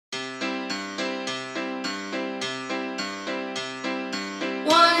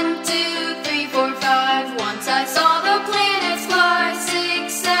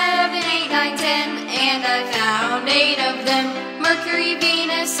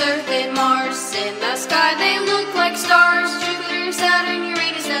Mars. In the sky they look like stars. Jupiter, Saturn,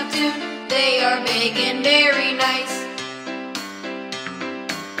 Uranus, Neptune. They are big and very nice.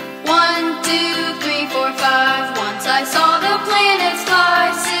 1, 2, 3, 4, 5. Once I saw the planets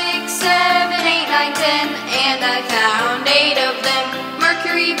fly. 6, 7, 8, 9, 10. And I found 8 of them.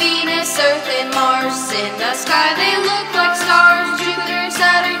 Mercury, Venus, Earth, and Mars. In the sky they look like stars. Jupiter,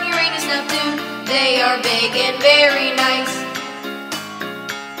 Saturn, Uranus, Neptune. They are big and very nice.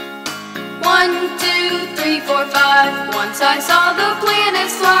 1, 2, 3, 4, 5. Once I saw the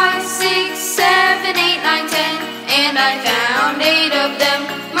planets fly. 6, 7, 8, 9, 10. And I found 8 of them.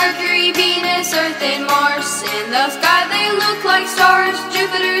 Mercury, Venus, Earth, and Mars. In the sky they look like stars.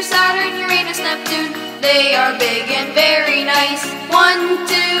 Jupiter, Saturn, Uranus, Neptune. They are big and very nice. 1,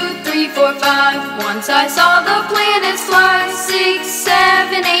 2, 3, 4, 5. Once I saw the planets fly. 6,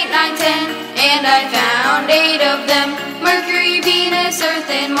 7, 8, 9, 10. And I found 8 of them. Mercury, Venus, Earth,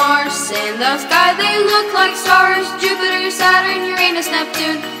 and Mars. In the sky they look like stars. Jupiter, Saturn, Uranus,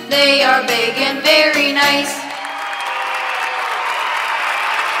 Neptune. They are big and very nice.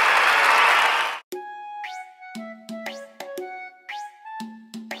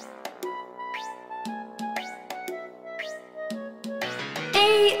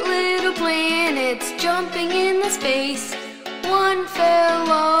 Planets jumping in the space. One fell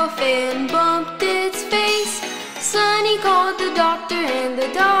off and bumped its face. Sonny called the doctor and the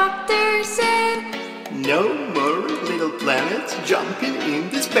doctor said, "No more little planets jumping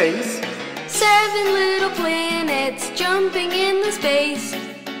into space." 7 little planets jumping in the space.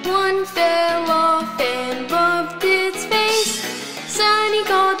 One fell off and bumped its face. Sonny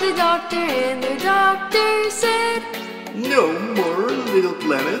called the doctor and the doctor said, "No more little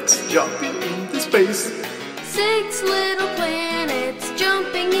planets jumping into space." 6 little planets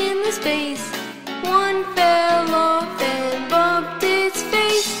jumping in the space. One fell off and bumped its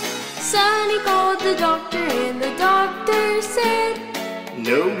face. Sonny called the doctor and the doctor said,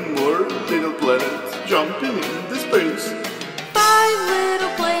 "No more little planets jumping into space." 5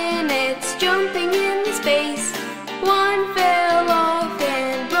 little planets jumping in the space. One fell off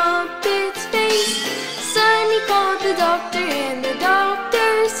and bumped its face. Sonny called the doctor and the doctor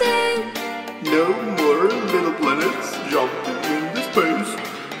said, "No more little planets jumping into space."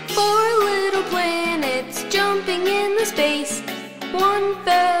 4 little planets jumping in the space. One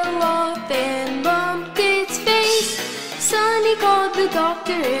fell off and bumped its face. Sonny called the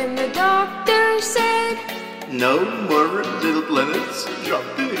doctor and the doctor said, "No more little planets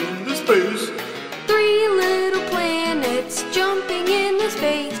jumping into space." 3 little planets jumping in the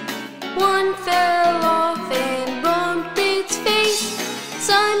space. One fell off and bumped its face.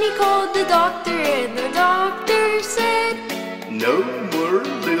 Sonny called the doctor and the doctor said, "No more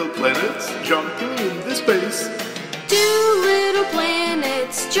little planets jumping into space." 2 little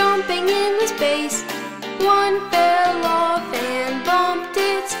planets jumping in the space. One fell off and bumped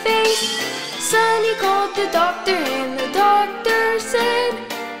its face. Sonny called the doctor and the doctor said,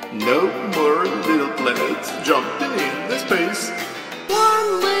 "No more little planets jumping into space." 1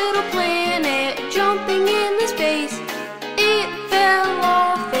 little planet jumping in the space. It fell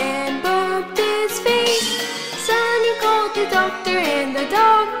off and bumped its face. Sonny called the doctor and the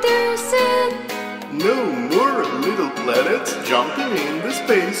doctor said, "No more little planets jumping into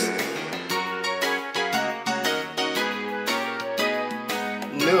space."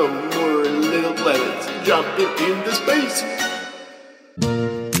 No more little planets jumping into space.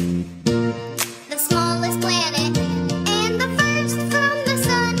 The smallest planet and the first from the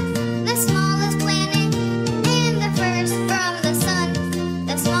sun. The smallest planet and the first from the sun.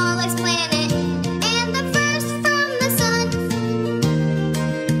 The smallest planet and the first from the sun.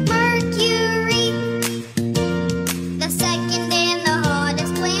 Mercury, the second and the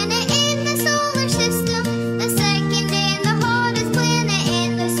hottest planet in the solar system. The second and the hottest planet in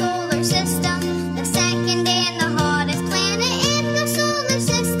the solar system. The second and the hottest planet in the solar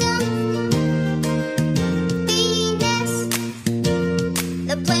system. Venus,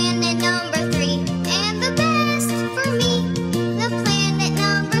 the planet number 3 and the best for me. The planet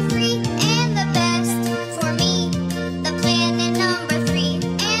number 3 and the best for me. The planet number 3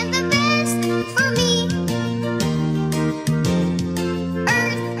 and the best for me.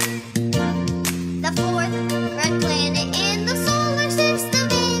 Earth, the 4th red planet in the solar system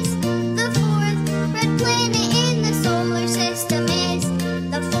is. The 4th red planet in the solar system is.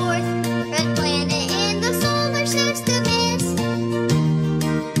 The 4th red planet in the solar system is.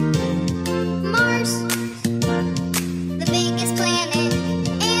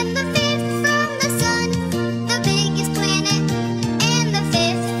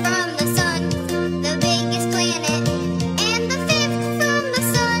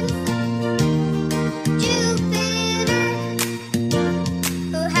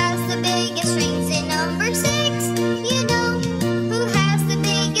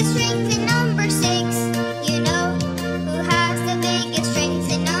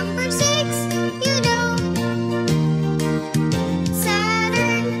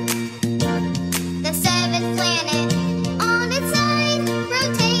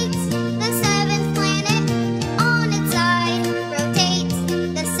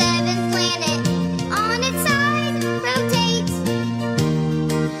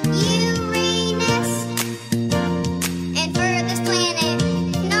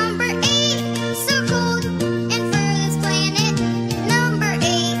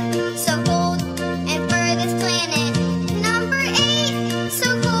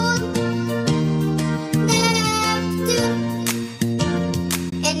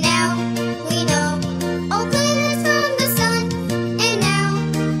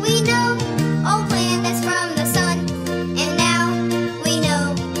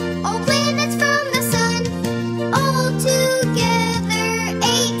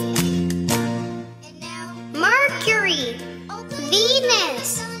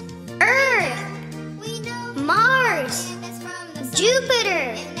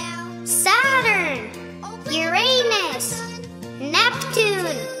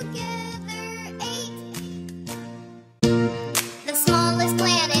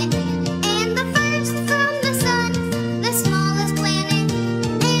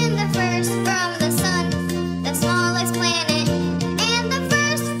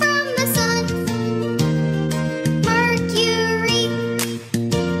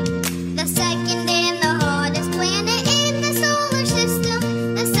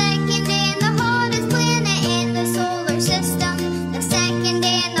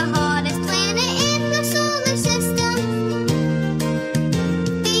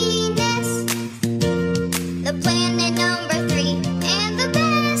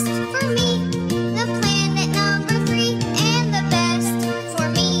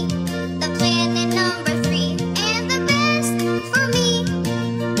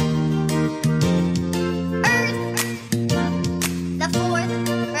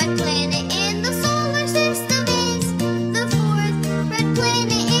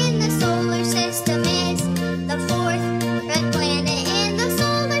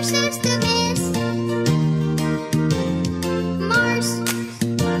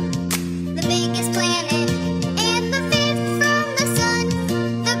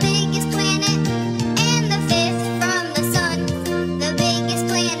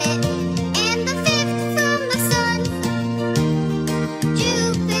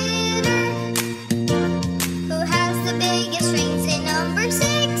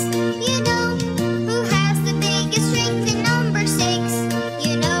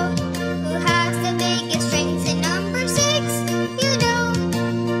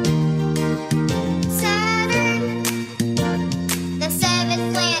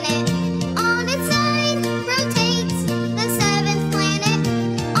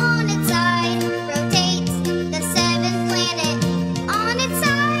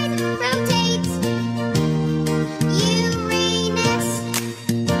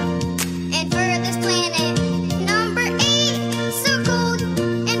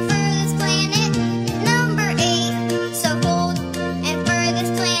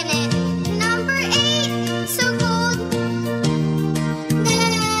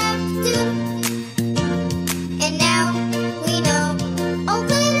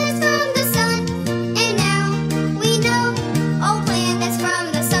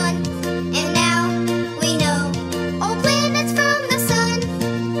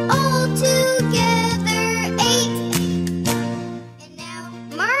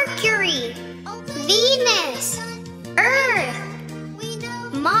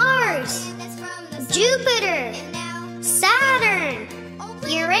 Jupiter, Saturn,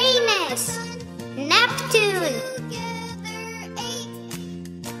 Uranus, Neptune,